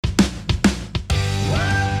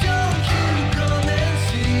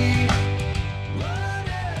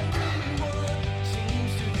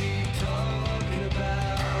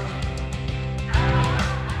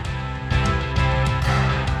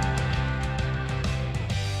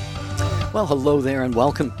Well, hello there and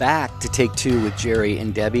welcome back to Take Two with Jerry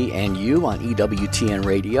and Debbie and you on EWTN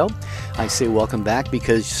Radio. I say welcome back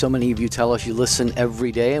because so many of you tell us you listen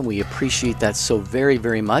every day and we appreciate that so very,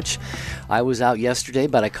 very much. I was out yesterday,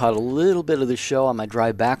 but I caught a little bit of the show on my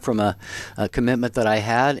drive back from a commitment that I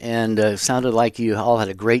had, and it sounded like you all had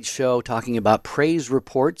a great show talking about praise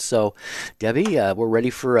reports. So, Debbie, we're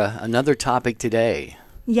ready for another topic today.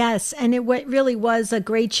 Yes, and it really was a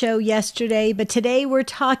great show yesterday, but today we're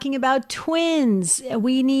talking about twins.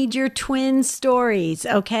 We need your twin stories,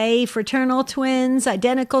 okay? Fraternal twins,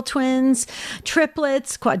 identical twins,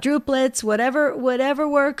 triplets, quadruplets, whatever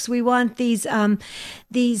works. We want these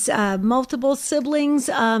multiple siblings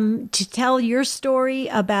to tell your story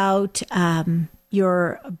about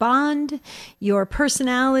your bond, your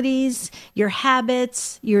personalities, your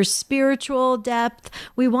habits, your spiritual depth.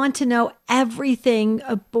 We want to know everything.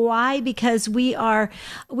 Why? Because we are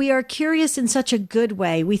curious in such a good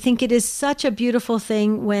way. We think it is such a beautiful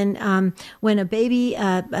thing when a baby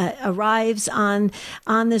arrives on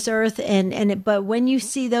this earth, but when you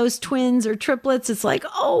see those twins or triplets, it's like,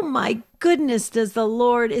 oh my goodness, is the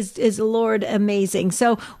Lord amazing.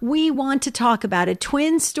 So we want to talk about it.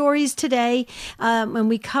 Twin stories today, and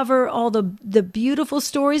we cover all the beautiful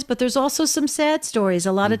stories, but there's also some sad stories.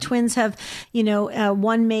 A lot of twins have,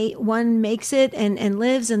 one makes it and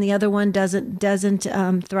lives, and the other one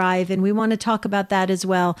doesn't thrive. And we want to talk about that as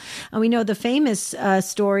well. And we know the famous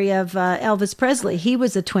story of Elvis Presley. He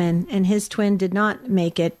was a twin, and his twin did not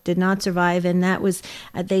make it, did not survive, and that was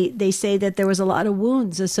they say that there was a lot of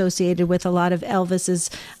wounds associated with a lot of Elvis's,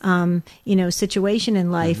 situation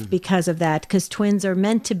in life because of that, because twins are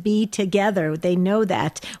meant to be together. They know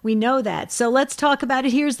that. We know that. So let's talk about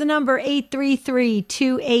it. Here's the number,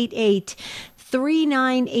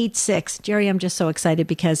 833-288-3986. Jerry, I'm just so excited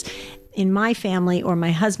because in my family, or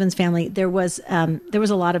my husband's family, there was a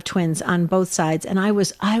lot of twins on both sides, and I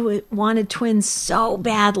wanted twins so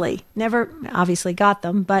badly. Never obviously got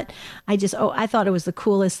them, but I thought it was the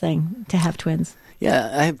coolest thing to have twins.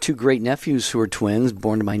 Yeah, I have two great nephews who are twins,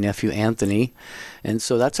 born to my nephew Anthony. And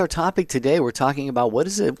so that's our topic today. We're talking about what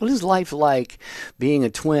is life like being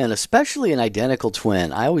a twin, especially an identical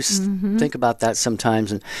twin. I always think about that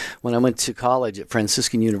sometimes. And when I went to college at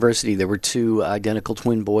Franciscan University, there were two identical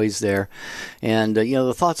twin boys there. And,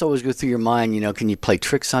 the thoughts always go through your mind, can you play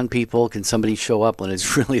tricks on people? Can somebody show up when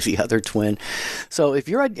it's really the other twin? So if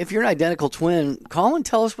you're an identical twin, call and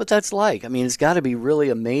tell us what that's like. I mean, it's got to be really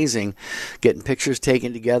amazing getting pictures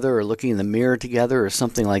taken together or looking in the mirror together or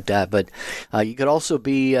something like that. But you could also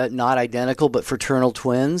be not identical but fraternal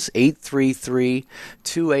twins. 833-288-EWTN,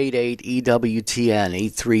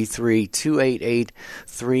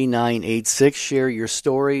 833-288-3986. Share your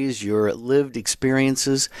stories, your lived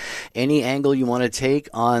experiences, any angle you want to take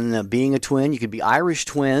on being a twin. You could be Irish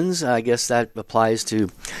twins. I guess that applies to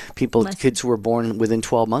kids who were born within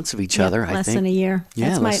 12 months of each other. Less than a year.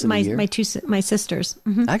 Yeah, that's my sisters.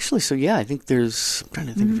 Mm-hmm. Actually, so yeah, I think I'm trying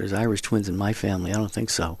to think if there's Irish twins in my family. I don't think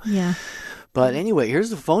so. Yeah. But anyway, here's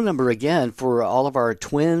the phone number again for all of our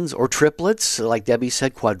twins or triplets, like Debbie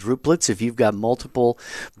said, quadruplets. If you've got multiple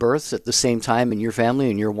births at the same time in your family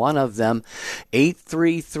and you're one of them,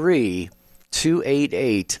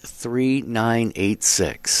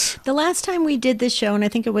 833-288-3986. The last time we did this show, and I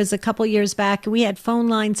think it was a couple years back, we had phone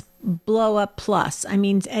lines blow up plus. I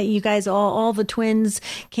mean, you guys, all the twins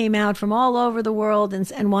came out from all over the world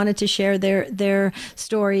and wanted to share their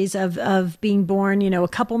stories of being born, a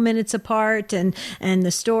couple minutes apart, and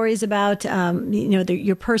the stories about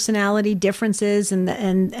your personality differences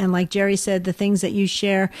and like Jerry said, the things that you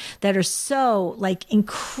share that are so like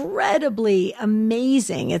incredibly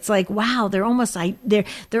amazing. It's like, wow, they're almost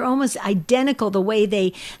identical, the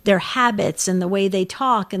way their habits and the way they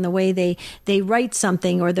talk and the way they write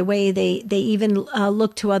something, or the way they even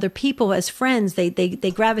look to other people as friends. They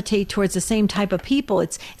gravitate towards the same type of people.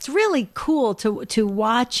 It's really cool to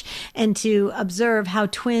watch and to observe how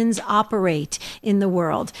twins operate in the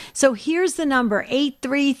world. So here's the number,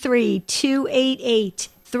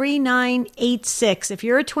 833-288-3986. If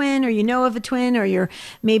you're a twin, or you know of a twin, or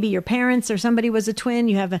maybe your parents or somebody was a twin,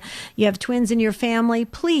 you have twins in your family,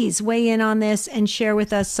 please weigh in on this and share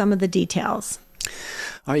with us some of the details.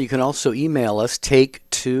 All right, you can also email us,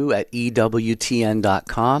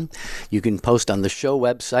 take2@ewtn.com. You can post on the show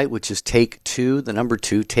website, which is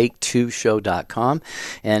take2show.com.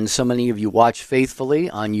 And so many of you watch faithfully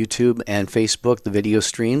on YouTube and Facebook, the video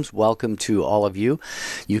streams. Welcome to all of you.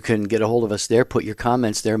 You can get a hold of us there, put your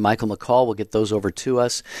comments there. Michael McCall will get those over to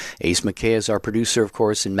us. Ace McKay is our producer, of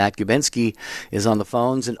course, and Matt Gubensky is on the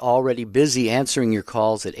phones and already busy answering your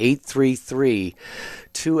calls at 833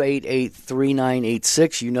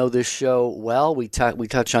 833-288-3986. You know this show well. We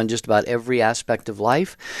touch on just about every aspect of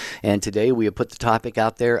life, and today we have put the topic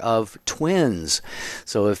out there of twins.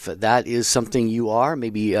 So if that is something you are,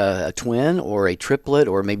 maybe a twin or a triplet,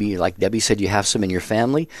 or maybe like Debbie said, you have some in your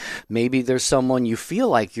family. Maybe there's someone you feel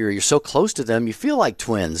like you're so close to them, you feel like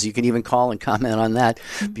twins. You can even call and comment on that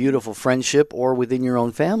beautiful friendship or within your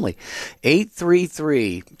own family.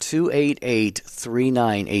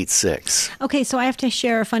 833-288-3986. Okay, so I have to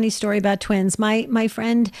share a funny story about twins. My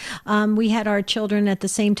friend, we had our children at the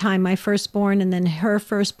same time, my firstborn and then her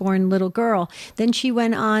firstborn little girl. Then she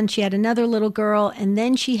went on, she had another little girl, and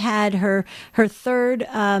then she had her third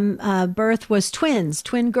birth was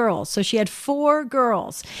twin girls. So she had 4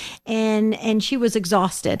 girls, and she was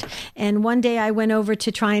exhausted. And one day I went over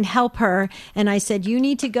to try and help her, and I said, you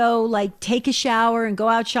need to go like take a shower and go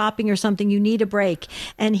out shopping or something. You need a break.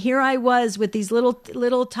 And here I was with these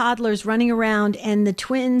little toddlers running around, and the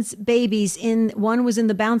twins babies, one was in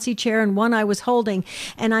the bouncy chair and one I was holding,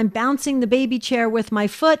 and I'm bouncing the baby chair with my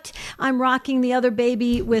foot. I'm rocking the other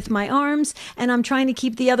baby with my arms, and I'm trying to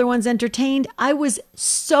keep the other ones entertained. I was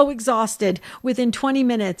so exhausted within 20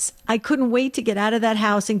 minutes. I couldn't wait to get out of that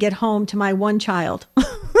house and get home to my one child.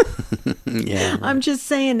 Yeah. I'm just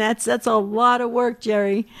saying that's a lot of work,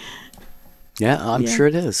 Jerry. Yeah, I'm sure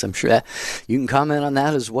it is. I'm sure that you can comment on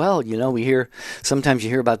that as well. You know, sometimes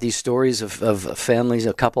you hear about these stories of families,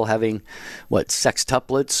 a couple having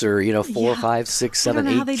sextuplets, or 4, 5, 6, 7,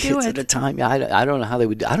 8 kids at a time. Yeah, I don't know how they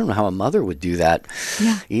would. I don't know how a mother would do that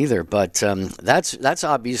either. But that's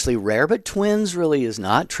obviously rare. But twins really is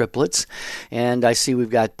not. Triplets, and I see we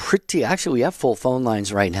have full phone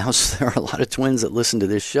lines right now. So there are a lot of twins that listen to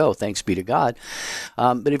this show. Thanks be to God.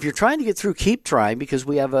 But if you're trying to get through, keep trying, because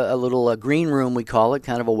we have a little green room, we call it,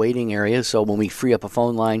 kind of a waiting area. So when we free up a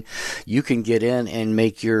phone line, you can get in and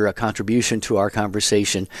make your contribution to our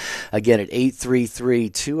conversation. Again, at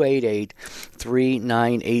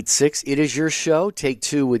 833-288-3986. It is your show, Take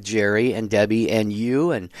Two with Jerry and Debbie and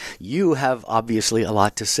you have obviously a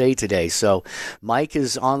lot to say today. So Mike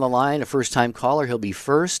is on the line, a first-time caller. He'll be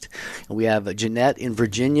first. We have Jeanette in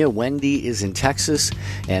Virginia, Wendy is in Texas,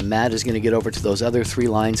 and Matt is going to get over to those other 3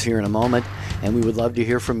 lines here in a moment. And we would love to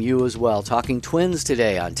hear from you as well. Talking twins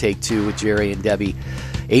today on Take Two with Jerry and Debbie.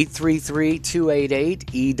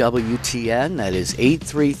 833-288-EWTN. That is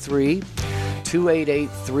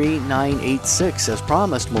 833-288-3986. As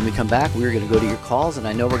promised, when we come back, we're going to go to your calls, and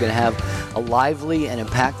I know we're going to have a lively and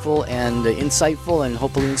impactful and insightful and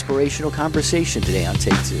hopefully inspirational conversation today on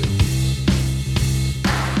Take Two.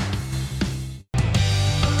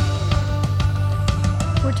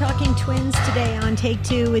 We're talking twins today on Take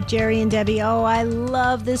Two with Jerry and Debbie. Oh, I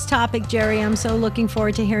love this topic, Jerry. I'm so looking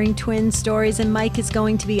forward to hearing twin stories, and Mike is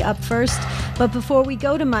going to be up first. But before we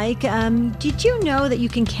go to Mike, did you know that you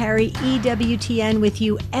can carry EWTN with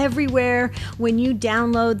you everywhere when you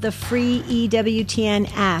download the free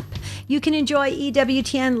EWTN app? You can enjoy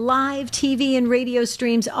EWTN live TV and radio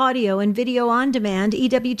streams, audio and video on demand,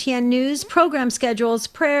 EWTN news, program schedules,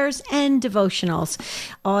 prayers, and devotionals.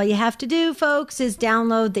 All you have to do, folks, is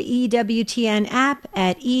download the EWTN app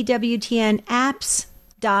at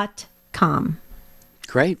EWTNapps.com.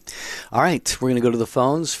 Great. All right, we're going to go to the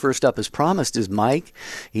phones. First up, as promised, is Mike.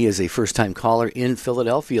 He is a first-time caller in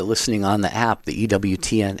Philadelphia listening on the app, the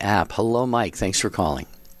EWTN app. Hello, Mike. Thanks for calling.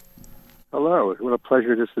 Hello. What a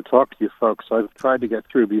pleasure just to talk to you folks. I've tried to get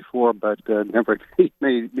through before, but never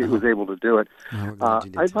was able to do it.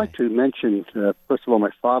 I'd like to mention, first of all,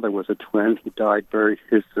 my father was a twin. He died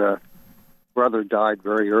his brother died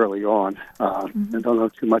very early on. I don't know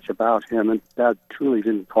too much about him, and Dad truly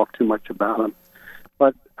didn't talk too much about him.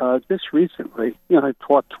 But just recently, I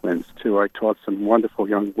taught twins, too. I taught some wonderful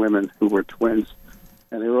young women who were twins,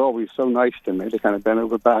 and they were always so nice to me. They kind of bent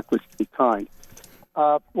over backwards to be kind.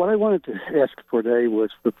 What I wanted to ask for today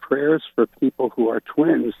was for prayers for people who are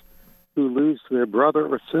twins who lose their brother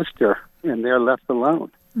or sister, and they're left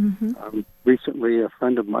alone. Recently, a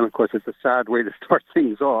friend of mine, of course, it's a sad way to start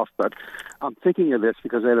things off, but I'm thinking of this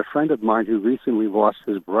because I had a friend of mine who recently lost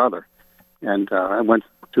his brother. And I went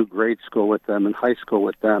to grade school with them and high school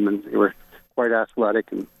with them, and they were quite athletic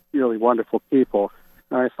and really wonderful people.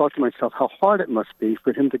 And I thought to myself how hard it must be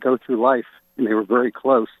for him to go through life, and they were very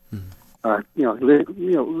close.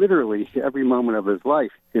 Literally every moment of his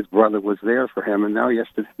life, his brother was there for him, and now he has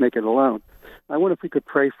to make it alone. I wonder if we could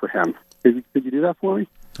pray for him. Could you do that for me?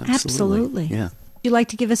 Absolutely. Yeah. Would you like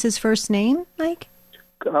to give us his first name, Mike?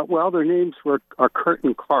 Well, their names are Kurt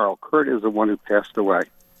and Carl. Kurt is the one who passed away.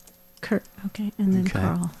 Kurt, okay, and then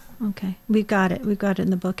Carl. Okay. We've got it. We've got it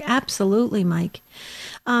in the book. Absolutely, Mike.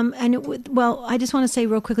 I just want to say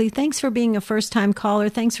real quickly, thanks for being a first-time caller.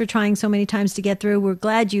 Thanks for trying so many times to get through. We're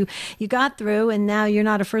glad you got through, and now you're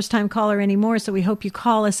not a first-time caller anymore. So we hope you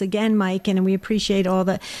call us again, Mike, and we appreciate all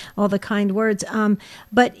the kind words.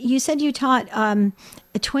 But you said you taught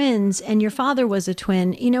twins, and your father was a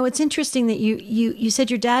twin. You know, it's interesting that you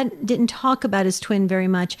said your dad didn't talk about his twin very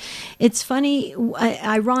much. It's funny,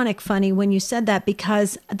 ironic funny when you said that,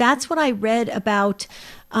 because that's what I read about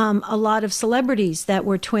a lot of celebrities that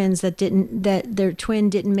were twins that their twin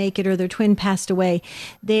didn't make it or their twin passed away.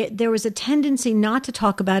 There was a tendency not to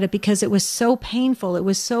talk about it because it was so painful. It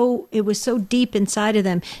was so deep inside of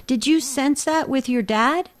them. Did you sense that with your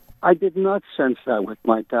dad? I did not sense that with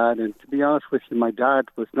my dad, and to be honest with you, my dad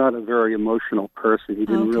was not a very emotional person. He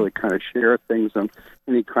didn't really kind of share things on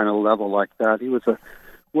any kind of level like that. He was a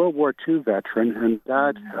World War II veteran, and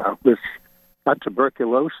Dad got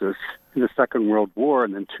tuberculosis in the Second World War,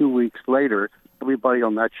 and then 2 weeks later, everybody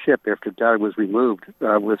on that ship, after Dad was removed,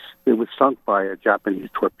 was sunk by a Japanese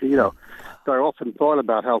torpedo. So I often thought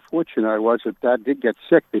about how fortunate I was that Dad did get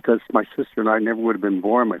sick, because my sister and I never would have been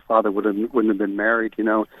born. My father wouldn't have been married, you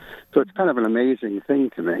know. So it's kind of an amazing thing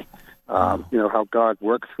to me, you know, how God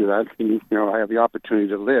works through that. And, you know, I have the opportunity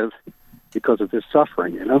to live because of his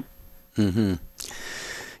suffering, you know. Mm-hmm.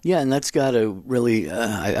 Yeah, and that's got to really,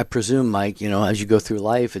 I presume, Mike, you know, as you go through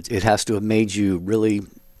life, it has to have made you really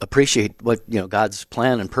appreciate what, you know, God's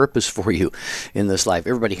plan and purpose for you in this life.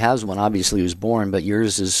 Everybody has one, obviously, who's born, but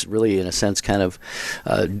yours is really, in a sense, kind of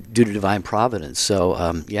due to divine providence.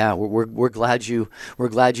 So, yeah, we're glad you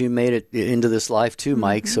made it into this life too,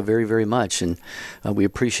 Mike. So very, very much, and we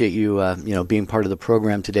appreciate you, you know, being part of the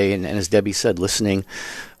program today. And as Debbie said, listening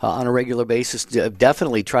on a regular basis.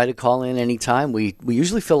 Definitely try to call in anytime. We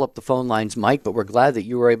usually fill up the phone lines, Mike, but we're glad that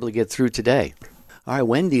you were able to get through today. All right,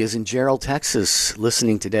 Wendy is in Gerald, Texas,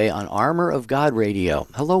 listening today on Armor of God Radio.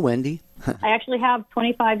 Hello, Wendy. I actually have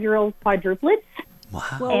 25-year-old quadruplets.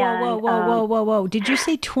 Wow. Whoa. Did you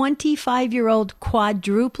say 25-year-old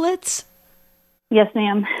quadruplets? Yes,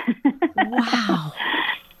 ma'am. Wow.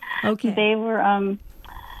 Okay. They were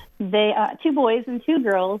two boys and two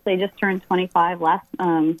girls. They just turned 25 last,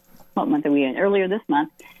 what month are we in? Earlier this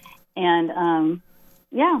month. And,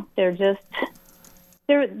 yeah, they're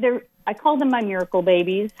I call them my miracle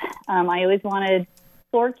babies. I always wanted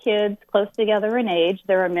 4 kids close together in age.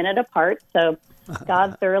 They're a minute apart, so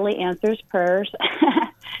God thoroughly answers prayers.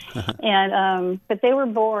 And but they were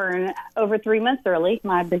born over 3 months early.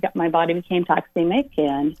 My body became toxemic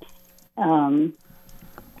and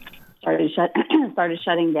started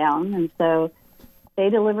shutting down. And so we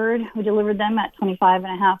delivered them at 25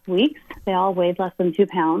 and a half weeks. They all weighed less than 2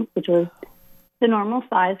 pounds, which was the normal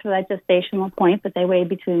size for that gestational point, but they weighed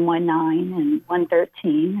between 1.9 and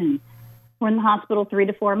 113, and we're in the hospital 3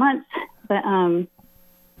 to 4 months. But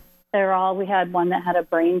we had one that had a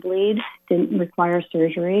brain bleed, didn't require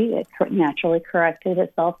surgery. It naturally corrected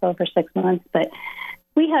itself over 6 months. But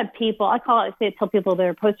we had people, I tell people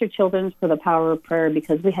they're poster children for the power of prayer,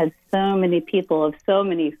 because we had so many people of so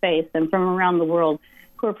many faiths and from around the world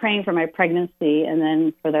who were praying for my pregnancy and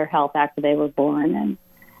then for their health after they were born. And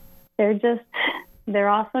they're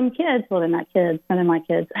awesome kids. Well, they're not kids. None of my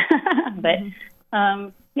kids. But,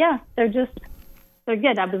 yeah, they're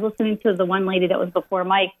good. I was listening to the one lady that was before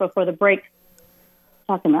the break,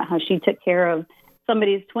 talking about how she took care of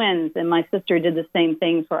somebody's twins. And my sister did the same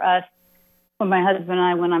thing for us. When my husband and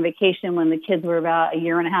I went on vacation, when the kids were about 1.5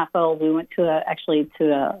 years old, we went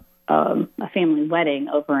to a family wedding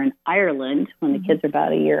over in Ireland when the kids were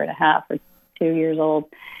about 1.5 years or 2 years old.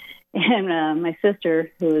 And my sister,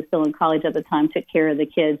 who was still in college at the time, took care of the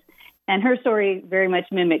kids. And her story very much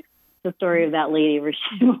mimics the story of that lady, where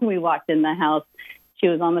when we walked in the house, she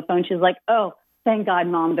was on the phone. She was like, "Oh, thank God,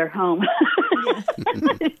 Mom, they're home."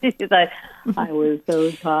 She said, "I was so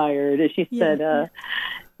tired." And she said,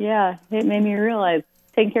 yeah, it made me realize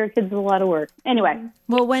taking care of kids is a lot of work. Anyway.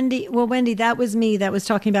 Well, Wendy, that was me that was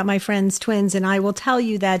talking about my friend's twins. And I will tell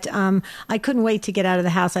you that I couldn't wait to get out of the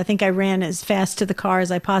house. I think I ran as fast to the car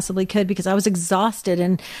as I possibly could because I was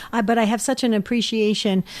exhausted. But I have such an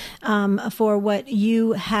appreciation for what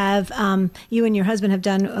you and your husband have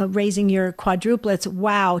done raising your quadruplets.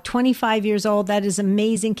 Wow, 25 years old. That is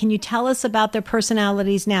amazing. Can you tell us about their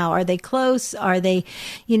personalities now? Are they close? Are they,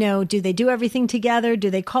 do they do everything together? Do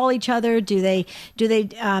they call each other? Do they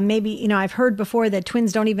maybe, I've heard before that twins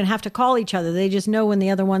don't even have to call each other. They just know when the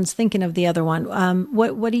other one's thinking of the other one.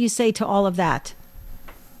 What do you say to all of that?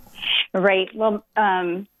 Right. Well,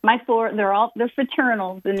 my 4, they're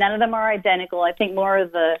fraternals, and none of them are identical. I think more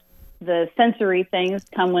of the sensory things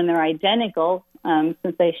come when they're identical.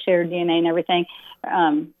 since they share DNA and everything.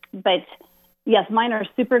 But yes, mine are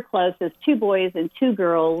super close. There's 2 boys and 2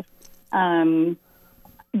 girls.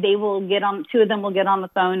 They will get on. 2 of them will get on the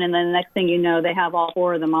phone, and then the next thing you know, they have all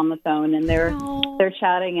 4 of them on the phone, and they're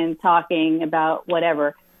chatting and talking about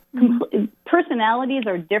whatever. Personalities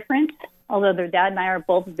are different, although their dad and I are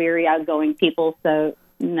both very outgoing people, so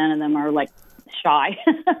none of them are like shy.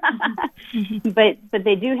 But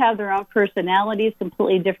they do have their own personalities,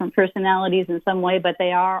 completely different personalities in some way, but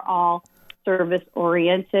they are all service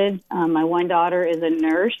oriented. My one daughter is a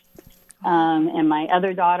nurse. And my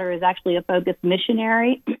other daughter is actually a focused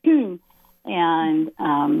missionary. And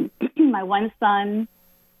my one son,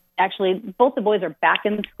 actually, both the boys are back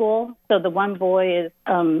in school. So the one boy is,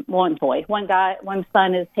 one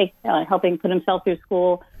son is helping put himself through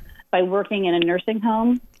school by working in a nursing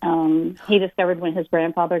home. He discovered when his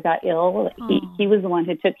grandfather got ill, he was the one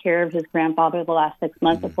who took care of his grandfather the last 6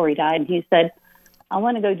 months before he died. And he said, I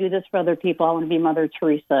want to go do this for other people. I want to be Mother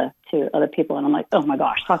Teresa to other people. And I'm like, oh my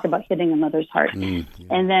gosh, talk about hitting a mother's heart. And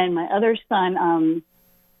then my other son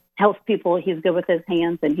helps people. He's good with his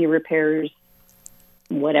hands, and he repairs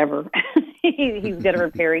whatever. He's good at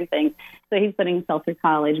repairing things. So he's putting himself through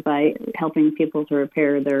college by helping people to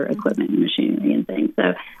repair their equipment and machinery and things.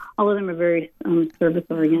 So all of them are very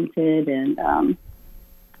service-oriented and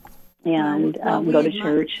go to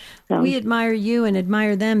church. So. We admire you and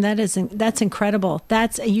admire them. That's incredible.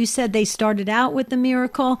 You said they started out with the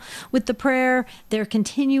miracle, with the prayer. They're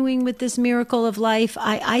continuing with this miracle of life.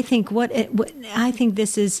 I think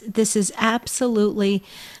this is absolutely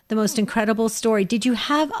the most incredible story. Did you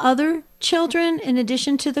have other children in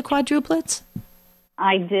addition to the quadruplets?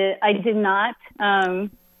 I did not.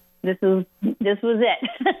 This was it.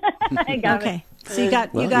 I got okay. So you got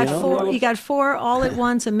 4 all at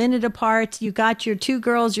once, a minute apart. You got your 2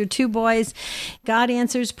 girls, your 2 boys. God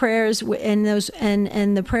answers prayers, and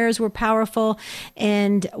the prayers were powerful.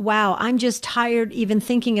 And wow, I'm just tired even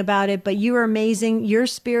thinking about it. But you are amazing. Your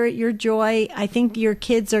spirit, your joy. I think your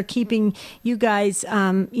kids are keeping you guys,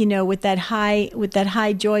 with that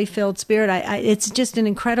high joy-filled spirit. It's just an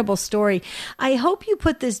incredible story. I hope you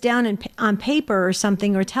put this down on paper or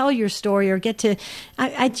something, or tell your story, or get to.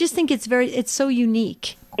 I just think it's so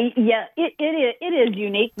unique. Yeah, it is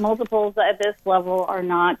unique. Multiples at this level are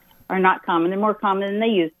not common. They're more common than they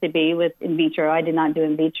used to be with in vitro. I did not do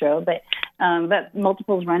in vitro, but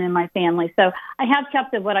multiples run in my family. So I have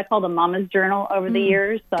kept what I call the mama's journal over the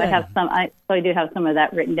years. So good. I do have some of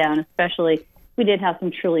that written down. Especially, we did have some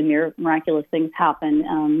truly miraculous things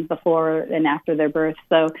happen before and after their birth.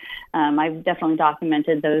 So I've definitely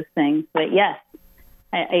documented those things. But yes,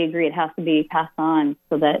 I agree. It has to be passed on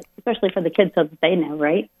so that, especially for the kids, so that they know,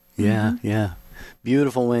 right? Yeah, yeah.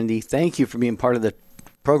 Beautiful, Wendy. Thank you for being part of the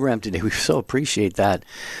program today. We so appreciate that.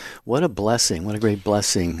 What a blessing. What a great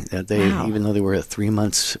blessing that they, even though they were at 3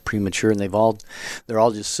 months premature, and they're all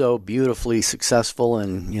just so beautifully successful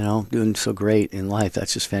and, doing so great in life.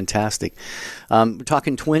 That's just fantastic. We're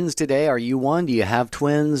talking twins today. Are you one? Do you have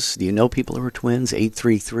twins? Do you know people who are twins?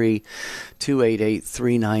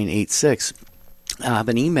 833-288-3986. I have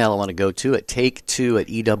an email I want to go to at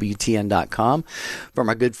take2@ewtn.com from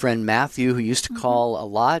our good friend Matthew, who used to call a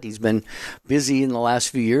lot. He's been busy in the last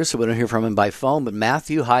few years, so we don't hear from him by phone. But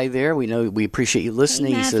Matthew, hi there. We appreciate you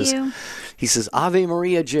listening. Hey, Matthew. He says, Ave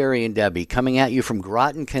Maria, Jerry and Debbie, coming at you from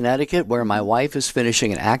Groton, Connecticut, where my wife is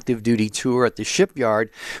finishing an active duty tour at the shipyard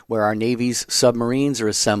where our Navy's submarines are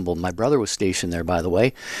assembled. My brother was stationed there, by the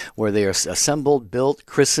way, where they are assembled, built,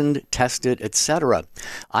 christened, tested, etc.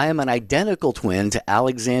 I am an identical twin to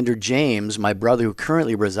Alexander James, my brother who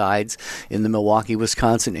currently resides in the Milwaukee,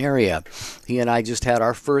 Wisconsin area. He and I just had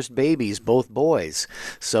our first babies, both boys.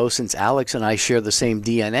 So since Alex and I share the same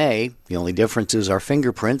DNA, the only difference is our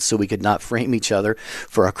fingerprints, so we could not frame each other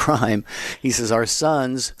for a crime. He says our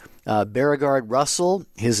sons, Beauregard Russell,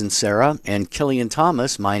 his and Sarah, and Killian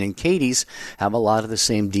Thomas, mine and Katie's, have a lot of the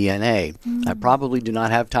same DNA. I probably do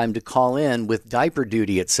not have time to call in with diaper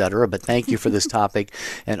duty, etc., but thank you for this topic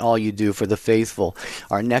and all you do for the faithful.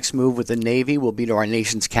 Our next move with the Navy will be to our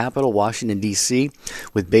nation's capital, Washington, D.C.,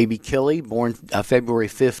 with baby Killy, born February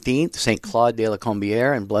 15th, St. Claude de la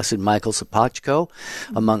Combière and Blessed Michael Sapachko,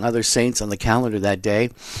 among other saints on the calendar that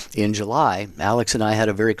day. In July, Alex and I had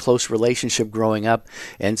a very close relationship growing up,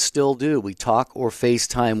 and still do. We talk or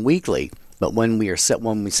FaceTime weekly. But when we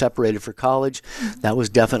separated for college, that was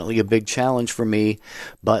definitely a big challenge for me,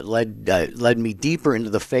 but led me deeper into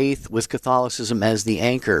the faith with Catholicism as the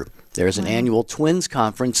anchor. There's an annual Twins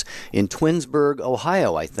Conference in Twinsburg,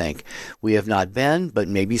 Ohio, I think. We have not been, but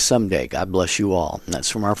maybe someday. God bless you all. And that's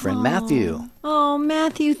from our friend Matthew. Oh,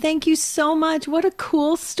 Matthew, thank you so much. What a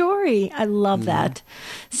cool story. I love that.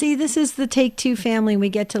 See, this is the Take Two family. We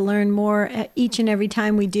get to learn more each and every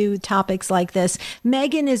time we do topics like this.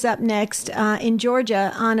 Megan is up next in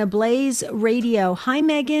Georgia on a Blaze Radio. Hi,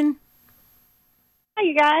 Megan. Hi,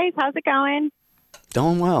 you guys. How's it going?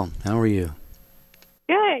 Doing well. How are you?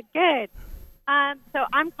 Good, good. So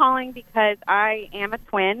I'm calling because I am a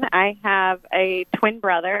twin. I have a twin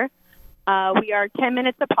brother. We are 10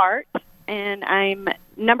 minutes apart, and I'm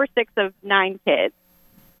number 6 of 9 kids.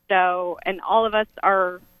 So, and all of us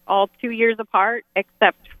are all 2 years apart,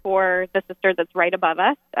 except for the sister that's right above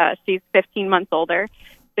us. She's 15 months older.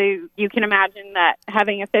 So you can imagine that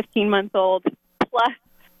having a 15-month-old plus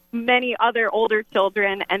many other older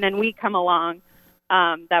children, and then we come along,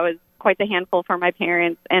 that was quite the handful for my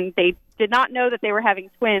parents, and they did not know that they were having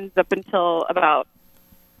twins up until about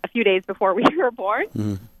a few days before we were born,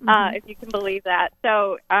 if you can believe that.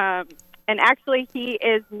 So, and actually he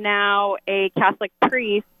is now a Catholic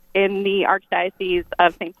priest in the Archdiocese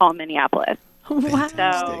of St. Paul, Minneapolis. Wow.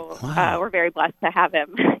 So we're very blessed to have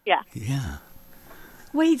him. Yeah. Yeah.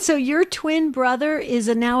 Wait, so your twin brother is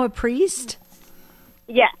now a priest?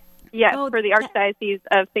 Yes, Oh, for the Archdiocese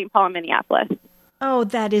of St. Paul, Minneapolis. Oh,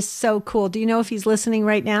 that is so cool. Do you know if he's listening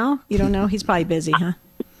right now? You don't know? He's probably busy, huh?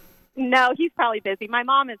 No, he's probably busy. My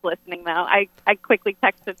mom is listening, though. I quickly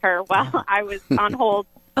texted her while I was on hold,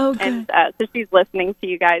 and so she's listening to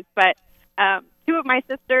you guys. But 2 of my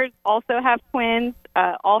sisters also have twins,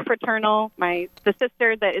 all fraternal. The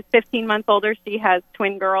sister that is 15 months older, she has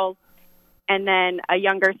twin girls, and then a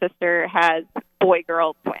younger sister has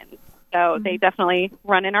boy-girl twins. So they definitely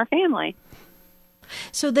run in our family.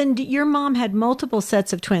 So then your mom had multiple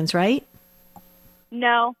sets of twins, right?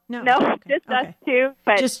 No, Okay. just us 2.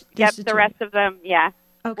 But Just the two. rest of them, Okay.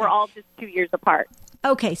 we're all just 2 years apart.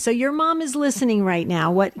 Okay, so your mom is listening right now.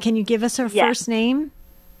 What can you give us her first name?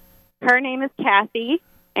 Her name is Kathy,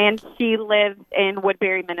 and she lives in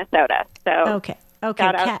Woodbury, Minnesota. So Okay.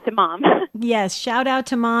 shout out to Mom. Yes, shout out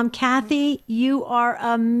to Mom. Kathy, you are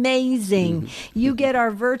amazing. You get our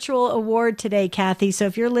virtual award today, Kathy. So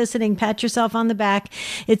if you're listening, pat yourself on the back.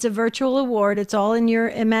 It's a virtual award. It's all in your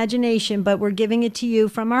imagination, but we're giving it to you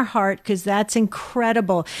from our heart because that's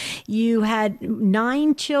incredible. You had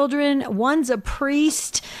 9 children. One's a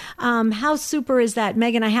priest. How super is that?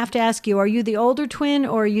 Megan, I have to ask you, are you the older twin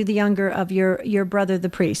or are you the younger of your brother, the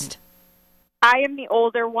priest? I am the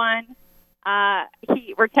older one.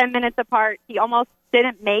 We're 10 minutes apart. He almost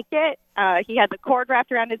didn't make it. He had the cord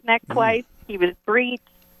wrapped around his neck twice. He was breached.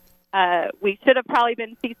 We should have probably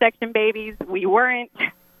been C-section babies. We weren't.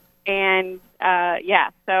 And,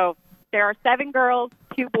 so there are 7 girls,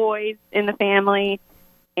 2 boys in the family.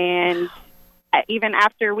 And even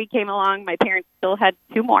after we came along, my parents still had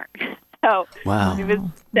 2 more. So wow. It was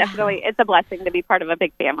definitely, it's a blessing to be part of a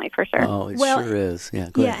big family for sure. Oh, it sure is.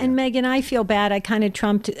 Yeah, go ahead. And Megan, I feel bad. I kind of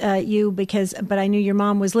trumped you but I knew your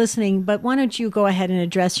mom was listening. But why don't you go ahead and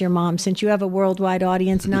address your mom since you have a worldwide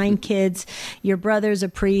audience, 9 kids, your brother's a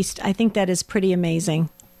priest. I think that is pretty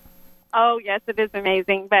amazing. Oh, yes, it is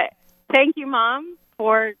amazing. But thank you, Mom,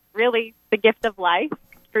 for really the gift of life.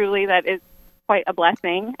 Truly, that is quite a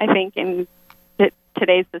blessing, I think, in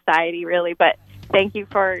today's society, really. But thank you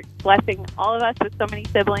for blessing all of us with so many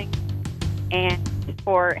siblings and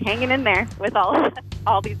for hanging in there with all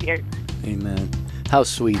these years. Amen. How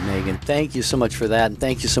sweet, Megan. Thank you so much for that, and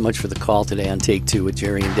thank you so much for the call today on Take Two with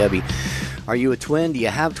Jerry and Debbie. Are you a twin? Do you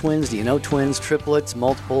have twins? Do you know twins, triplets,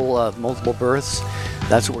 multiple births?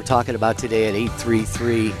 That's what we're talking about today at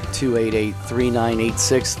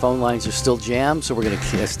 833-288-3986. Phone lines are still jammed, so we're going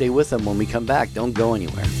to stay with them when we come back. Don't go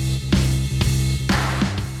anywhere.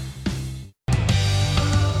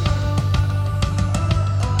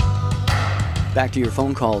 Back to your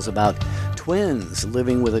phone calls about twins,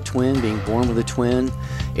 living with a twin, being born with a twin.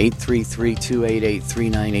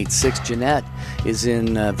 833-288-3986. Jeanette is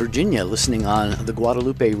in Virginia listening on the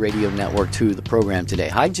Guadalupe Radio Network to the program today.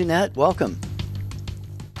 Hi, Jeanette. Welcome.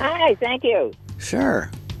 Hi, thank you. Sure.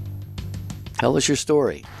 Tell us your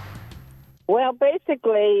story. Well,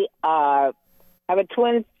 basically, I have a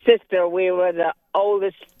twin sister. We were the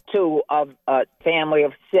oldest 2 of a family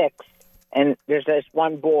of 6, and there's this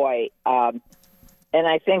one boy. And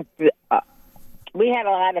I think we had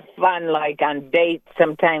a lot of fun, like on dates.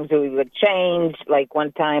 Sometimes we would change. Like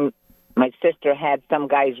one time, my sister had some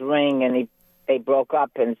guy's ring, and they broke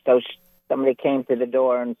up. And so somebody came to the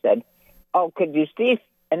door and said, "Oh, could you see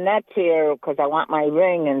Annette's here? Because I want my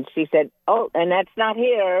ring." And she said, "Oh, Annette's not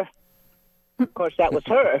here." Of course, that was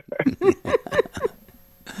her.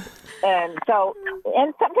 And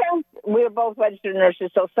sometimes we were both registered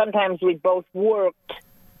nurses, so sometimes we both worked,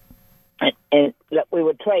 and we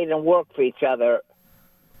would trade and work for each other,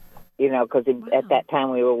 because at that time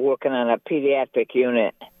we were working on a pediatric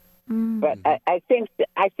unit. But I think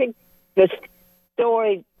the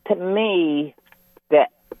story to me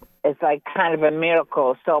that is like kind of a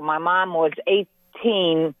miracle. So my mom was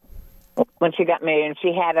 18 when she got married, and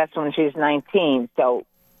she had us when she was 19. So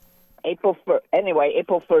April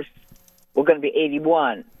 1st, we're going to be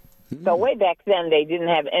 81. So way back then, they didn't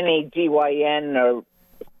have any GYN or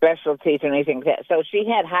specialties or anything like that. So she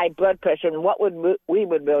had high blood pressure and what we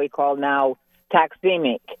would really call now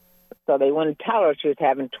toxemic. So they wouldn't tell her she was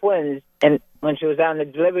having twins. And when she was on the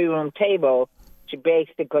delivery room table, she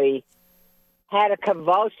basically had a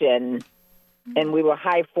convulsion, and we were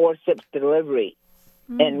high forceps delivery,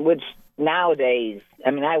 and which nowadays,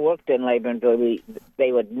 I worked in labor and delivery,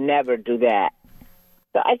 they would never do that.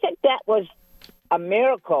 So I think that was a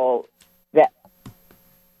miracle that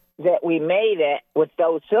we made it with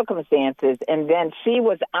those circumstances. And then she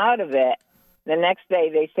was out of it. The next day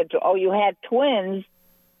they said to her, "Oh, you had twins."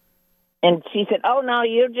 And she said, "Oh, no,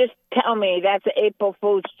 you just tell me that's an April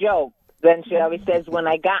Fool's joke." Then she always says, when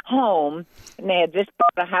I got home, and they had just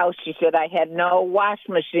bought a house, she said, I had no wash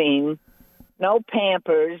machine, no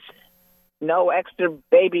Pampers, no extra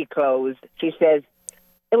baby clothes. She says,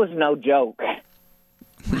 it was no joke.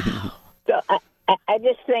 Wow. So I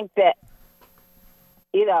just think that,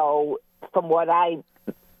 from what I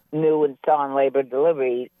knew and saw in labor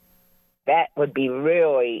delivery, that would be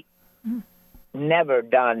really never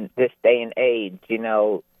done this day and age.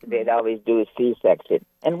 They'd always do a C-section.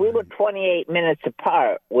 And we were 28 minutes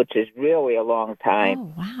apart, which is really a long time.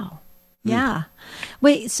 Oh, wow. Yeah.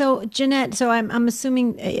 Wait, so Jeanette, I'm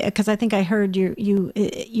assuming, because I think I heard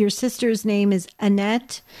your sister's name is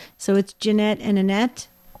Annette, so it's Jeanette and Annette?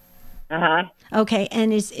 Uh-huh. Okay,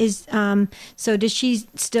 and so does she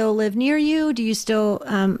still live near you? Do you still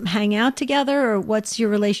hang out together, or what's your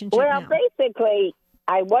relationship now? Basically,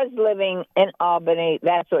 I was living in Albany.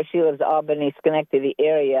 That's where she lives, Albany, Schenectady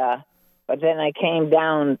area. But then I came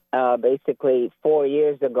down basically 4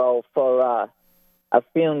 years ago for a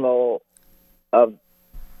funeral for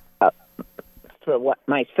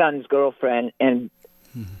my son's girlfriend. And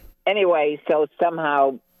anyway, so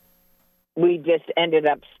somehow we just ended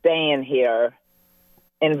up staying here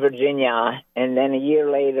in Virginia. And then a year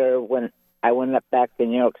later, when I went up back to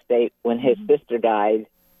New York State, when his sister died,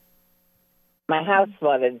 my house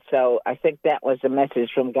flooded, so I think that was a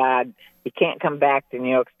message from God. You can't come back to New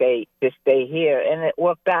York State, just stay here. And it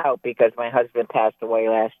worked out because my husband passed away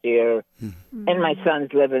last year, and my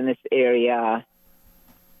sons live in this area.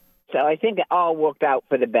 So I think it all worked out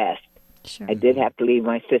for the best. Sure. I did have to leave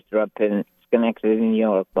my sister up in Schenectady, New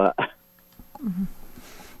York, but...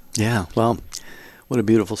 Yeah, well, what a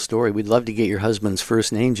beautiful story. We'd love to get your husband's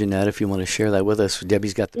first name, Jeanette, if you want to share that with us.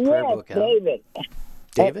 Debbie's got the prayer book out. David.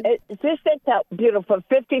 David? It's just so beautiful.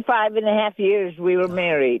 55 and a half years we were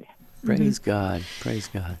married. Praise God. Praise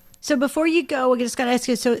God. So before you go, I just got to ask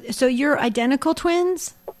you, so you're identical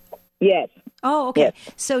twins? Yes. Oh, okay. Yes.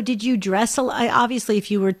 So did you dress obviously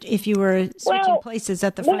if you were switching places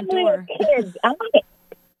at the front door? When we were kids, I want to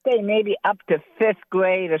say maybe up to 5th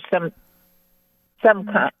grade or some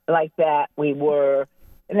kind like that we were.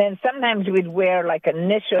 And then sometimes we'd wear like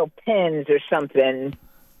initial pins or something.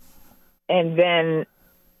 And then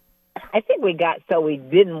I think we got so we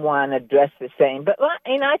didn't want to dress the same. But,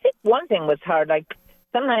 I think one thing was hard. Like,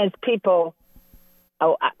 sometimes people,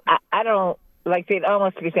 I don't, like, they'd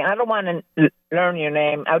almost be saying, I don't want to learn your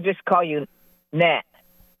name. I'll just call you Nat,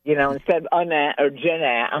 instead of Annette or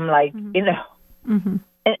Jeanette. I'm like,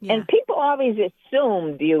 And people always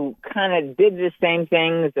assumed you kind of did the same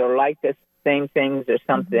things or liked the same things or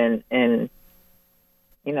something. And,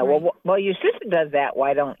 right. well, your sister does that.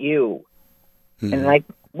 Why don't you? And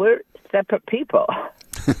we're separate people.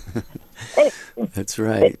 That's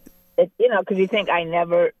right. Because you think I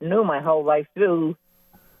never knew my whole life through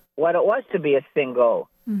what it was to be a single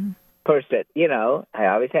person. I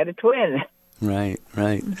always had a twin. Right.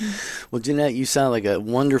 Well, Jeanette, you sound like a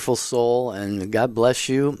wonderful soul, and God bless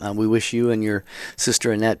you. We wish you and your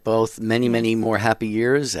sister Annette both many, many more happy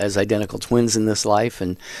years as identical twins in this life.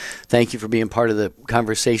 And thank you for being part of the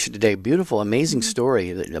conversation today. Beautiful, amazing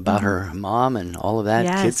story about her mom and all of that.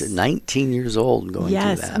 Yes. Kids at 19 years old going through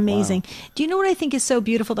that. Yes, amazing. Wow. Do you know what I think is so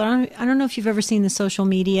beautiful? I don't know if you've ever seen the social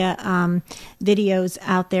media videos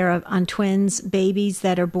out there on twins, babies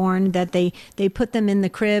that are born, that they put them in the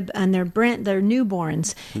crib and the they're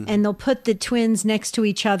newborns, and they'll put the twins next to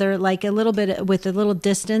each other, like a little bit with a little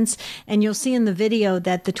distance, and you'll see in the video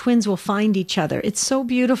that the twins will find each other. It's so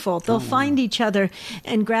beautiful. They'll find each other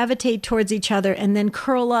and gravitate towards each other, and then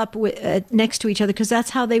curl up next to each other, because that's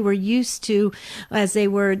how they were used to as they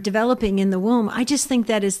were developing in the womb. I just think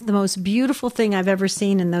that is the most beautiful thing I've ever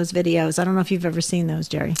seen in those videos. I don't know if you've ever seen those,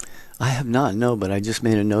 Jerry. I have not, no, but I just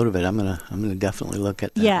made a note of it. I'm gonna definitely look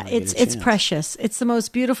at that. Yeah, it's precious. It's the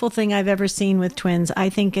most beautiful thing I've ever seen with twins. I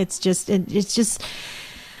think it's just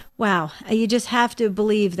wow. You just have to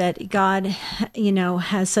believe that God,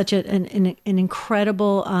 has such an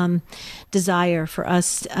incredible desire for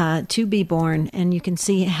us to be born, and you can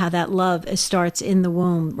see how that love starts in the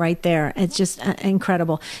womb right there. It's just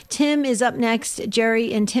incredible. Tim is up next,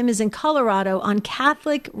 Jerry, and Tim is in Colorado on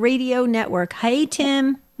Catholic Radio Network. Hey,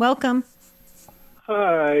 Tim. Welcome.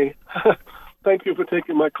 Hi. Thank you for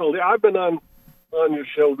taking my call. I've been on your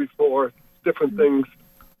show before, different things.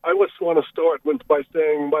 I just want to start by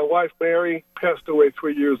saying my wife, Mary, passed away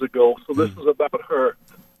 3 years ago, so this is about her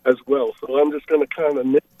as well. So I'm just going to kind of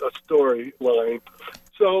knit a storyline.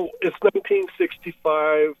 So it's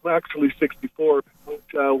 1965, actually 64.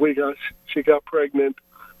 She got pregnant.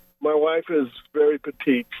 My wife is very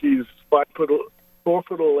petite. She's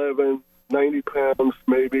 4'11", 90 pounds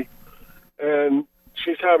maybe, and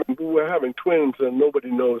we're having twins, and nobody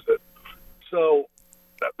knows it. So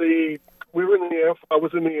I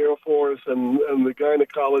was in the Air Force, and the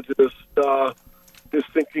gynecologist is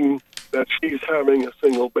thinking that she's having a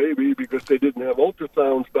single baby because they didn't have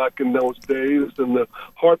ultrasounds back in those days, and the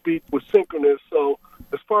heartbeat was synchronous. So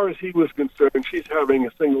as far as he was concerned, she's having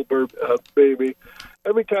a single baby.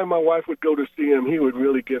 Every time my wife would go to see him, he would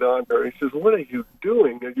really get on her. He says, "What are you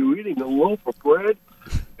doing? Are you eating a loaf of bread?"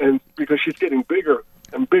 And because she's getting bigger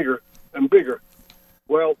and bigger and bigger.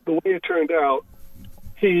 Well, the way it turned out,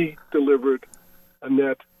 he delivered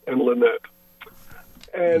Annette and Lynette.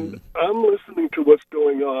 And I'm listening to what's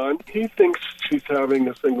going on. He thinks she's having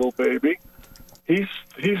a single baby. He's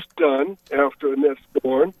done after Annette's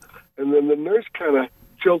born. And then the nurse kind of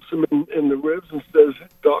chokes him in the ribs and says,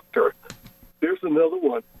 "Doctor, there's another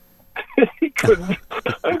one." He couldn't.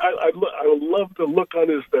 I love the look on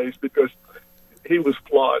his face, because he was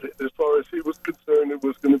flawed. As far as he was concerned, it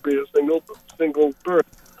was going to be a single birth.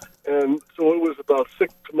 And so it was about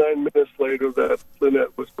 6 to 9 minutes later that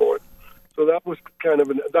Lynette was born. So that was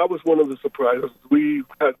that was one of the surprises. We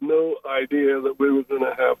had no idea that we were going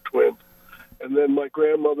to have twins. And then my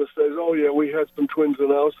grandmother says, "Oh yeah, we had some twins on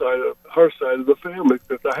her side of the family,"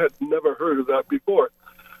 because I had never heard of that before.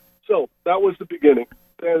 So that was the beginning.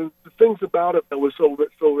 And the things about it that was so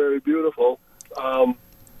very beautiful.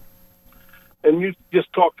 And you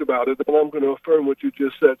just talked about it, and I'm going to affirm what you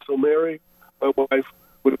just said. So Mary, my wife,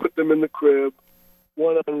 would put them in the crib,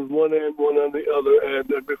 one on one end, one on the other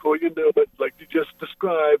end, and before you knew it, like you just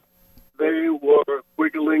described, they were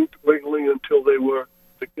wiggling until they were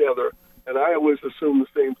together. And I always assumed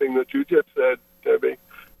the same thing that you just said, Debbie,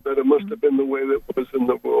 that it must have been the way that it was in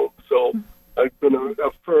the womb. So I'm going to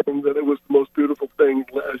affirm that it was the most beautiful thing,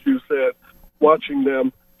 as you said, watching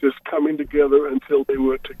them just coming together until they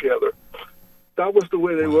were together. That was the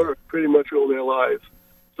way they were pretty much all their lives.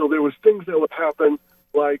 So there was things that would happen,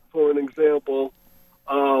 like, for an example,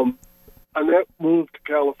 Annette moved to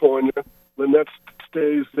California. Lynette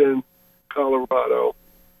stays in Colorado.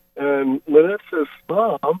 And Lynette says,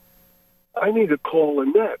 "Mom, I need to call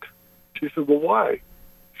Lynette." She said, "Well, why?"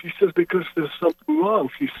 She says, "Because there's something wrong.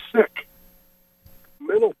 She's sick."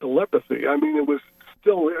 Mental telepathy. I mean, it was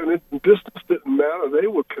still, and distance didn't matter. They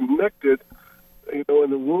were connected, in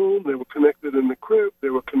the womb. They were connected in the crib. They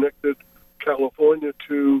were connected California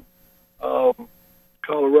to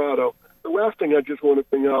Colorado. The last thing I just want to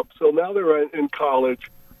bring up, so now they're in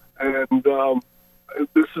college, and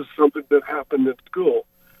this is something that happened at school.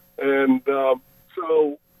 And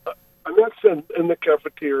so Annette's in the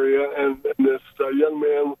cafeteria, and this young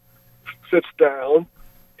man sits down.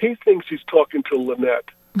 He thinks he's talking to Lynette.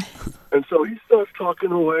 And so he starts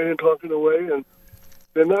talking away, and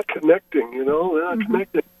they're not connecting, they're not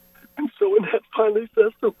connecting. And so Annette finally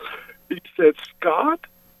says to him, he said, "Scott,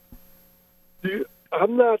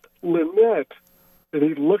 I'm not Lynette." And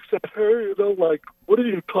he looks at her, like, "What are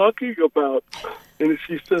you talking about?" And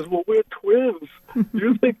she says, "Well, we're twins.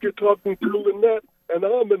 You think you're talking to Lynette, and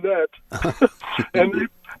I'm Annette." and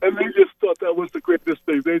they just thought that was the greatest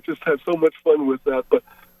thing. They just had so much fun with that. But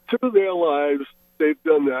through their lives, they've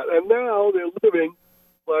done that. And now they're living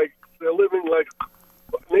like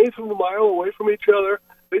an eighth of a mile away from each other.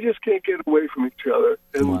 They just can't get away from each other.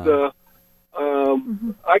 And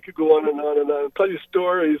I could go on and on and on and tell you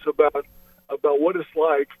stories about what it's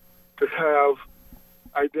like to have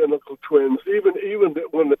identical twins. Even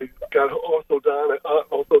when they got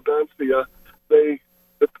orthodontia, the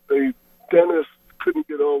dentist couldn't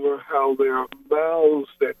get over how their mouths,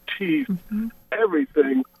 their teeth,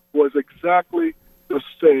 everything was exactly the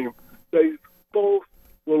same. They both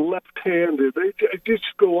were left-handed. They just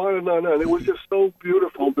go on and on and on. It was just so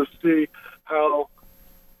beautiful to see how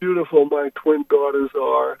beautiful my twin daughters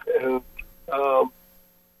are, and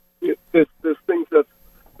there's things that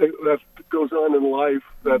goes on in life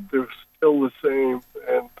that they're still the same,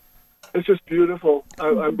 and it's just beautiful.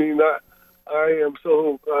 I mean, I am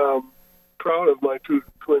so proud of my two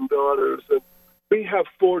twin daughters, and we have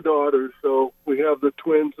 4 daughters. So we have the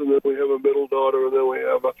twins, and then we have a middle daughter, and then we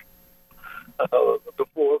have the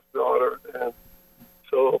 4th daughter, and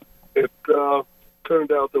so it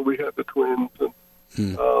turned out that we had the twins. And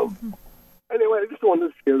anyway, I just wanted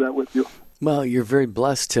to share that with you. Well, you're very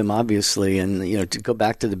blessed, Tim, obviously. And, to go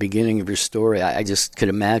back to the beginning of your story, I just could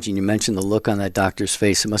imagine, you mentioned the look on that doctor's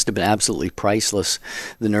face. It must have been absolutely priceless.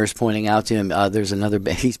 The nurse pointing out to him, there's another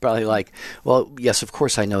baby. He's probably like, well, yes, of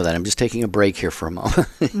course I know that. I'm just taking a break here for a moment.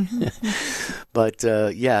 But,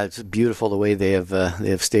 yeah, it's beautiful the way they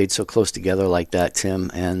have stayed so close together like that, Tim.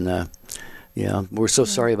 And, yeah, we're so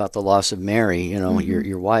sorry about the loss of Mary,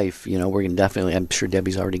 your wife. We're going to definitely, I'm sure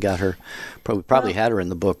Debbie's already got her, probably had her in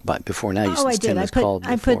the book before now. I did. I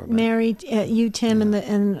put Mary, you, Tim,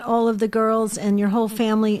 and all of the girls and your whole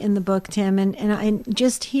family in the book, Tim. And I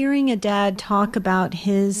just hearing a dad talk about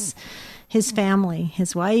his family,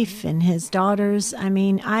 his wife and his daughters. I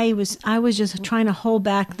mean, I was just trying to hold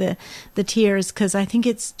back the tears, because I think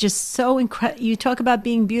it's just so incredible. You talk about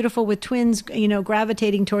being beautiful with twins,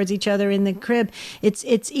 gravitating towards each other in the crib.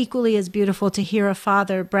 It's equally as beautiful to hear a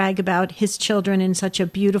father brag about his children in such a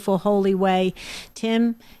beautiful, holy way.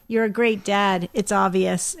 Tim, you're a great dad. It's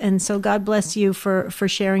obvious. And so God bless you for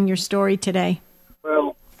sharing your story today.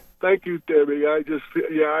 Well, thank you, Debbie. I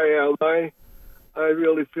am. I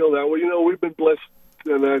really feel that. Well, we've been blessed,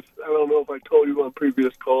 and I don't know if I told you on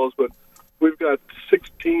previous calls, but we've got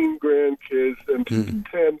 16 grandkids and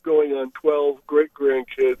 10 going on 12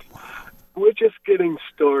 great-grandkids. We're just getting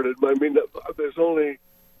started. I mean, there's only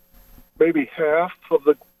maybe half of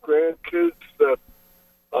the grandkids that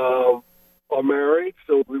are married,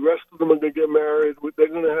 so the rest of them are going to get married. They're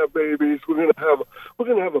going to have babies. We're going to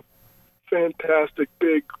have a fantastic,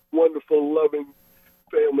 big, wonderful, loving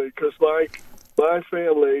family, because my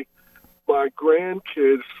family, my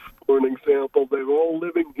grandkids, for an example, they're all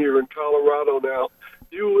living here in Colorado now.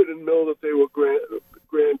 You wouldn't know that they were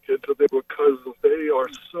grandkids, or they were cousins. They are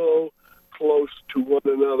so close to one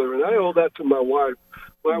another, and I owe that to my wife.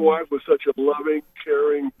 My wife was such a loving,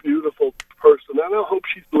 caring, beautiful person, and I hope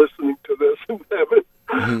she's listening to this in heaven.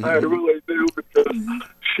 I really do, because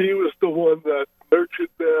she was the one that nurtured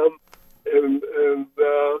them and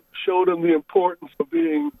showed them the importance of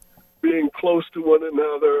being close to one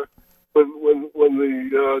another. When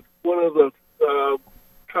the one of the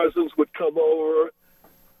cousins would come over,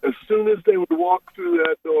 as soon as they would walk through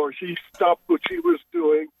that door, she stopped what she was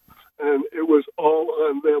doing, and it was all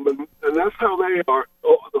on them. And that's how they are.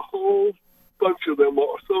 The whole bunch of them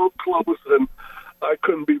are so close, and I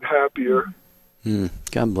couldn't be happier.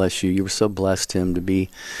 God bless you. You were so blessed, Tim, to be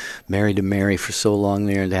married to Mary for so long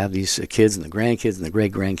there, and to have these kids and the grandkids and the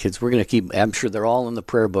great-grandkids. We're going to keep, I'm sure they're all in the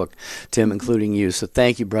prayer book, Tim, including you. So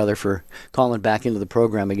thank you, brother, for calling back into the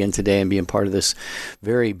program again today and being part of this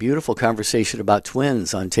very beautiful conversation about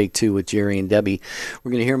twins on Take Two with Jerry and Debbie.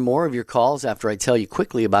 We're going to hear more of your calls after I tell you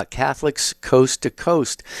quickly about Catholics Coast to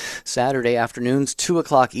Coast. Saturday afternoons, 2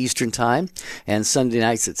 o'clock Eastern Time, and Sunday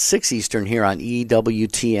nights at 6 Eastern here on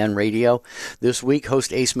EWTN Radio. This week,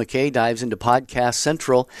 host Ace McKay dives into Podcast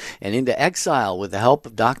Central and into exile with the help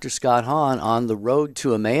of Dr. Scott Hahn on The Road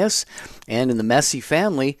to Emmaus. And in The Messy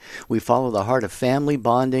Family, we follow the heart of family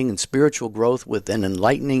bonding and spiritual growth with an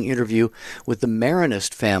enlightening interview with the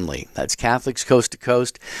Marinist family. That's Catholics Coast to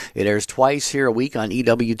Coast. It airs twice here a week on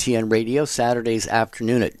EWTN Radio, Saturdays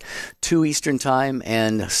afternoon at 2 Eastern Time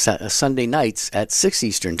and Sunday nights at 6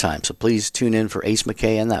 Eastern Time. So please tune in for Ace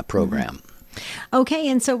McKay and that program. Okay,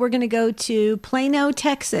 and so we're going to go to Plano,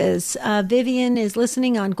 Texas. Vivian is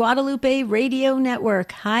listening on Guadalupe Radio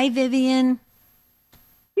Network. Hi, Vivian.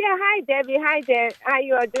 Yeah, hi, Debbie. Hi, Deb. How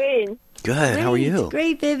you are doing? Good. Great. How are you?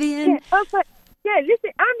 Great, Vivian.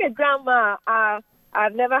 Listen, I'm a grandma.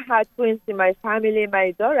 I've never had twins in my family.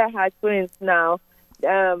 My daughter has twins now,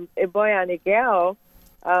 a boy and a girl,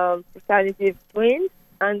 alternative twins,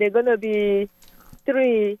 and they're going to be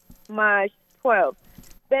 3 March 12th.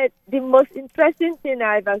 But the most interesting thing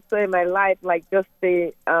I ever saw in my life, like just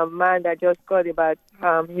the man that just got about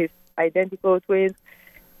his identical twins,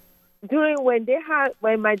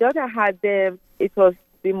 when my daughter had them, it was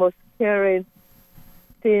the most scary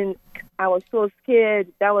thing. I was so scared.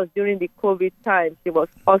 That was during the COVID time. She was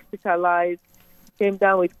hospitalized, came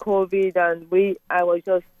down with COVID, and I was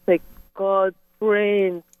just like, God,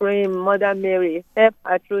 praying, Mother Mary, help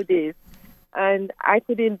her through this. And I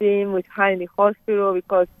couldn't be with her in the hospital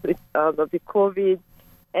because of the COVID.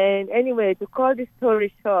 And anyway, to cut the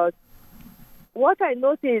story short, what I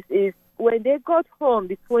noticed is when they got home,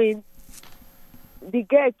 the twins, the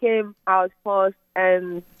girl came out first,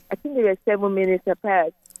 and I think they were 7 minutes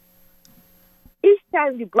apart. Each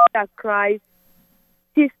time the brother cries,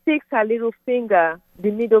 she sticks her little finger,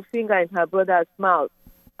 the middle finger, in her brother's mouth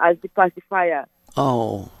as the pacifier.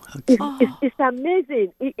 Oh, okay. It's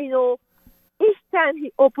amazing. Each time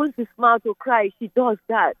he opens his mouth to cry, she does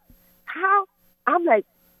that. I'm like,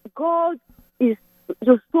 God is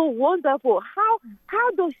just so wonderful.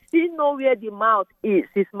 How does she know where the mouth is,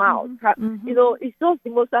 his mouth? Mm-hmm. It's just the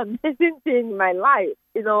most amazing thing in my life,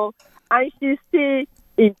 and she's still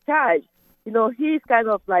in charge. He's kind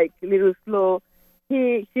of like a little slow.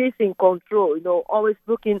 She's in control, always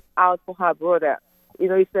looking out for her brother.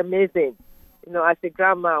 It's amazing. As a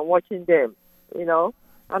grandma watching them,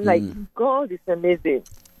 I'm like, God is amazing.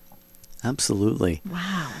 Absolutely.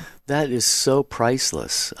 Wow. That is so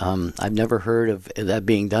priceless. I've never heard of that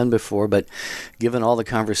being done before, but given all the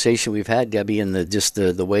conversation we've had, Debbie, and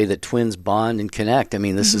the way that twins bond and connect, I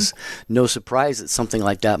mean, this is no surprise that something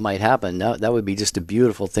like that might happen. That would be just a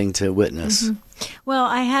beautiful thing to witness. Mm-hmm. Well,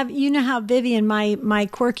 how Vivian, my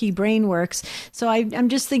quirky brain works. So I'm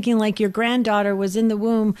just thinking like your granddaughter was in the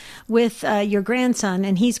womb with your grandson,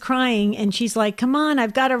 and he's crying, and she's like, "Come on,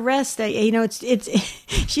 I've got to rest." It's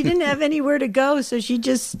she didn't have anywhere to go, so she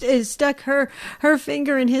just stuck her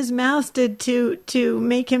finger in his mouth to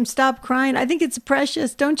make him stop crying. I think it's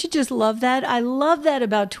precious. Don't you just love that? I love that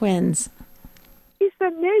about twins. It's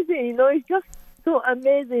amazing. It's just so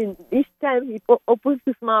amazing. Each time he opens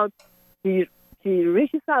his mouth, she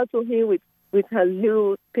reaches out to him with her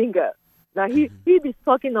little finger. Now he be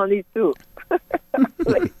sucking on it too.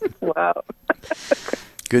 Like, wow.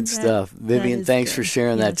 Good stuff. Vivian, thanks for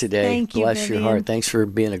sharing that today. Thank you, Bless your heart. Thanks for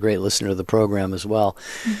being a great listener to the program as well.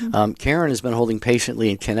 Karen has been holding patiently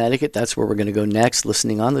in Connecticut. That's where we're going to go next,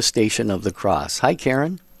 listening on the station of the Cross. Hi,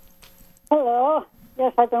 Karen. Hello.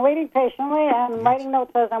 Yes, I've been waiting patiently and writing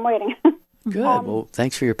notes as I'm waiting. Good. Well,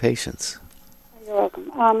 thanks for your patience. You're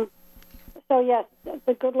welcome. So, yes,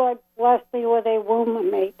 the good Lord blessed me with a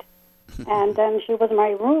womb mate, and then she was my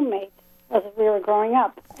roommate as we were growing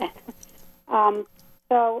up.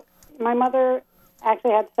 So my mother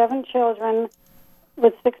actually had 7 children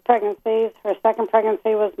with 6 pregnancies. Her second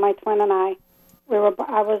pregnancy was my twin and I.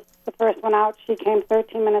 I was the first one out. She came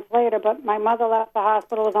 13 minutes later, but my mother left the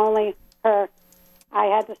hospital with only her. I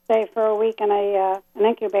had to stay for a week in an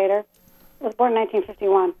incubator. I was born in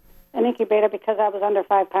 1951. An incubator because I was under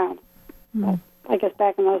 5 pounds. I guess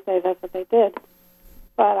back in those days that's what they did.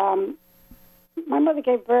 But my mother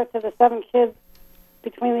gave birth to the 7 kids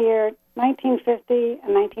between the year 1950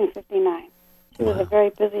 and 1959. She was a very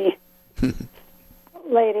busy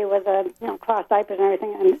lady with cross diapers and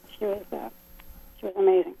everything, and she was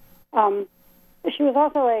amazing. She was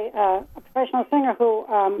also a professional singer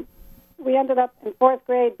who we ended up in 4th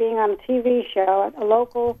grade being on a TV show, a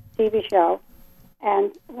local TV show,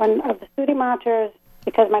 and one of the studio monitors,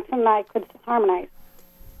 because my twin and I could harmonize,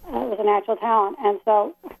 it was a natural talent, and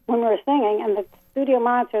so when we were singing, and the studio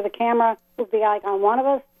monitor, the camera would be like on one of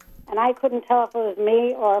us, and I couldn't tell if it was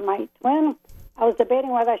me or my twin. I was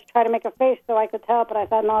debating whether I should try to make a face so I could tell, but I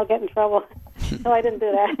thought, no, I'll get in trouble. So I didn't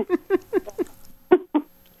do that.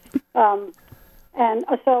 And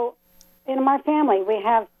so in my family, we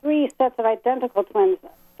have 3 sets of identical twins.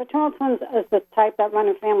 Fraternal twins is the type that run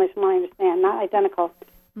in families, from what I understand, not identical.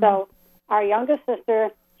 So our youngest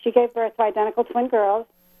sister, she gave birth to identical twin girls.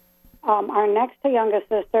 Our next to youngest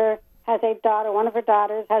sister has a daughter. One of her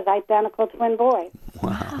daughters has identical twin boys.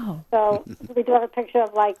 Wow. So we do have a picture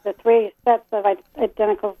of like the 3 sets of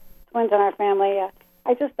identical twins in our family.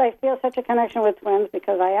 I feel such a connection with twins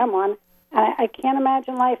because I am one. And I can't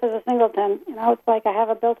imagine life as a singleton. It's like I have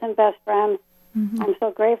a built-in best friend. I'm so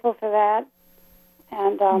grateful for that.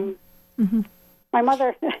 And my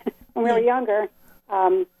mother, when we were younger,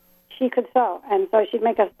 she could sew, and so she'd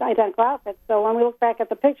make us identical outfits. So when we look back at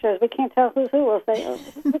the pictures, we can't tell who's who. We'll say,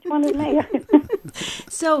 which one is me?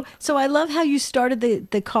 So I love how you started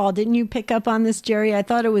the call. Didn't you pick up on this, Jerry? I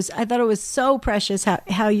thought it was so precious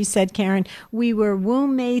how you said, Karen, we were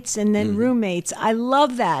womb mates and then roommates. I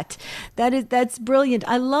love that. That's brilliant.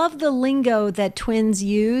 I love the lingo that twins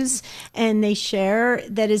use and they share.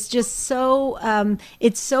 That is just so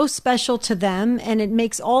it's so special to them, and it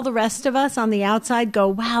makes all the rest of us on the outside go,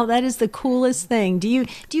 wow, that is the coolest thing. Do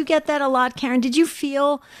you get that a lot, Karen? Did you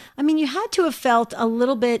feel? I mean, you had to have felt a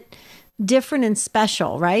little bit different and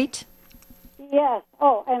special, right? Yes.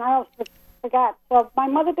 Oh, and I also forgot. So my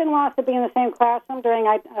mother didn't want us to be in the same classroom during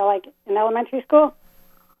in elementary school.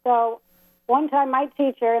 So one time my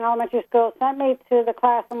teacher in elementary school sent me to the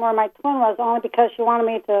classroom where my twin was, only because she wanted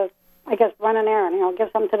me to, I guess, run an errand, give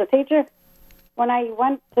something to the teacher. When I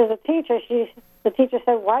went to the teacher, the teacher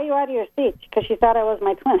said, "Why are you out of your seat?" Because she thought I was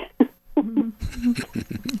my twin.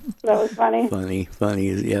 That was funny. Funny.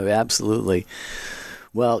 Yeah, absolutely.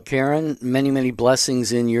 Well, Karen, many, many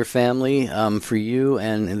blessings in your family for you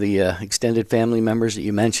and the extended family members that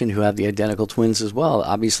you mentioned who have the identical twins as well.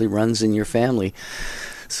 Obviously runs in your family.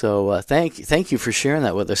 So thank you for sharing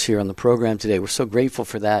that with us here on the program today. We're so grateful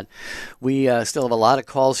for that. We still have a lot of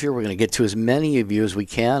calls here. We're going to get to as many of you as we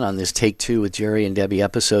can on this Take Two with Jerry and Debbie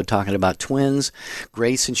episode talking about twins.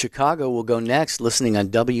 Grace in Chicago will go next, listening on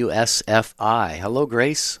WSFI. Hello,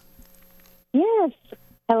 Grace. Yes.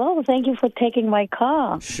 Hello. Thank you for taking my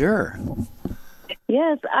call. Sure.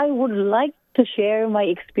 Yes, I would like to share my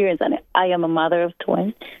experience. And I am a mother of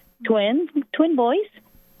twin boys.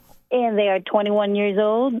 And they are 21 years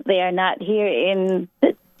old. They are not here in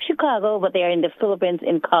Chicago, but they are in the Philippines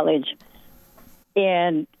in college.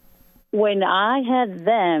 And when I had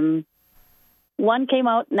them, one came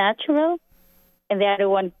out natural, and the other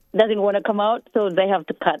one doesn't want to come out, so they have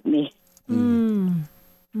to cut me.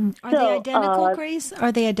 Are they identical, Grace?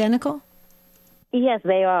 Are they identical? Yes,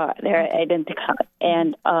 they are. They're identical.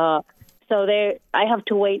 And so I have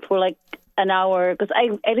to wait for like an hour because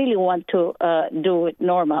I really want to do it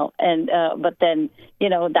normal, and but then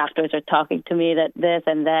doctors are talking to me that this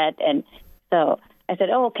and that, and so I said,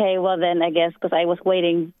 oh, okay, well then I guess, because I was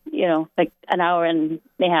waiting like an hour and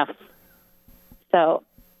a half. So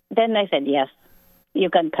then I said, yes, you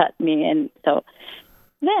can cut me. And so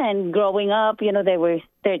then growing up,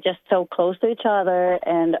 they're just so close to each other,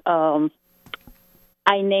 and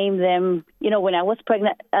I named them. When I was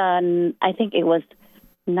pregnant, I think it was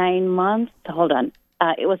 9 months. Hold on.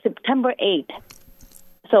 It was September 8th.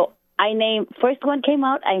 So first one came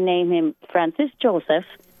out, I named him Francis Joseph.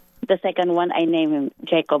 The second one, I named him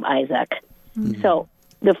Jacob Isaac. Mm-hmm. So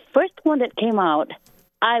the first one that came out,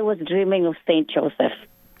 I was dreaming of St. Joseph.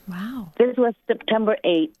 Wow. This was September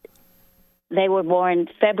 8th. They were born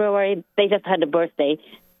February. They just had a birthday,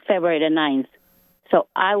 February the 9th. So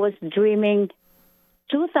I was dreaming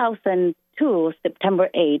 2002, September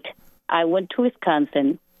 8th. I went to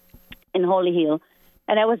Wisconsin in Holy Hill,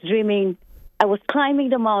 and I was dreaming, I was climbing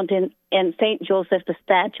the mountain, and St. Joseph, the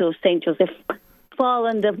statue of St. Joseph, fall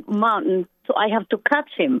on the mountain, so I have to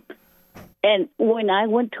catch him. And when I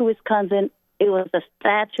went to Wisconsin, it was a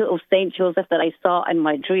statue of St. Joseph that I saw in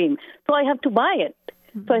my dream, so I have to buy it.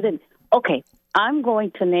 Mm-hmm. So I said, okay, I'm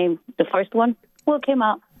going to name the first one who came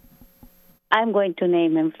out. I'm going to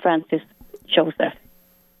name him Francis Joseph.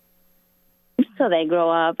 So they grow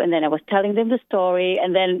up, and then I was telling them the story,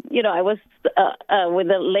 and then, I was with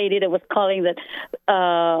a lady that was calling that,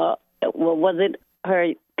 was it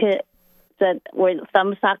her kid that were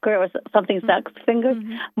thumb sucker or something sucks fingers?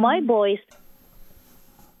 Mm-hmm. My boys,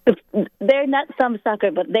 they're not thumb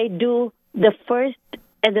sucker, but they do the first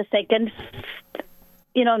and the second,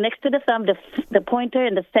 next to the thumb, the pointer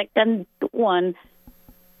and the second one,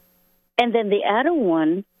 and then the other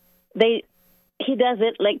one, he does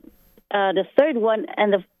it like, the third one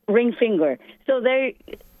and the ring finger. So they're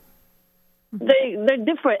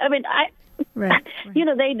different. I mean, right.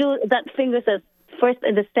 They do that fingers as first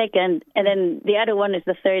and the second, and then the other one is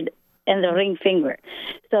the third and the ring finger.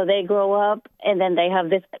 So they grow up, and then they have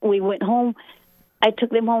this. We went home. I took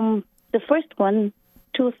them home. The first one,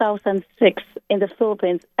 2006, in the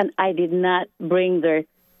Philippines, and I did not bring their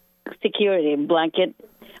security blanket.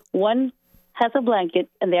 One has a blanket,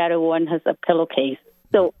 and the other one has a pillowcase.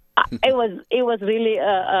 So it was really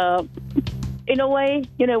in a way,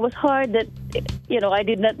 it was hard that I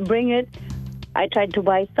did not bring it. I tried to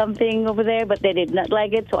buy something over there, but they did not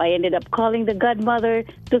like it, so I ended up calling the godmother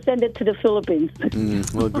to send it to the Philippines.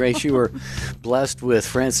 Well, Grace, you were blessed with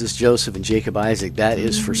Francis Joseph and Jacob Isaac, that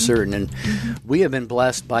is for certain. And we have been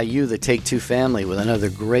blessed by you, the Take Two family, with another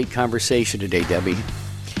great conversation today, Debbie.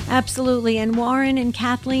 Absolutely. And Warren and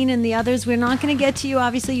Kathleen and the others, we're not going to get to you.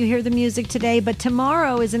 Obviously, you hear the music today, but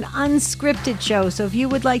tomorrow is an unscripted show. So if you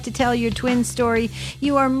would like to tell your twin story,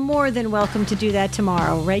 you are more than welcome to do that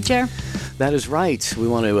tomorrow. Right, Jer? That is right. We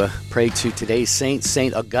want to pray to today's saint,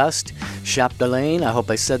 Saint Auguste Chapdelaine. I hope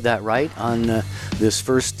I said that right on this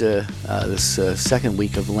second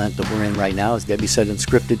week of Lent that we're in right now. As Debbie said,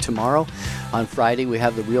 unscripted tomorrow. On Friday, we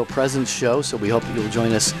have the Real Presence show, so we hope that you'll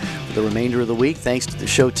join us for the remainder of the week. Thanks to the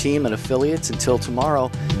show team and affiliates. Until tomorrow,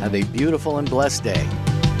 have a beautiful and blessed day.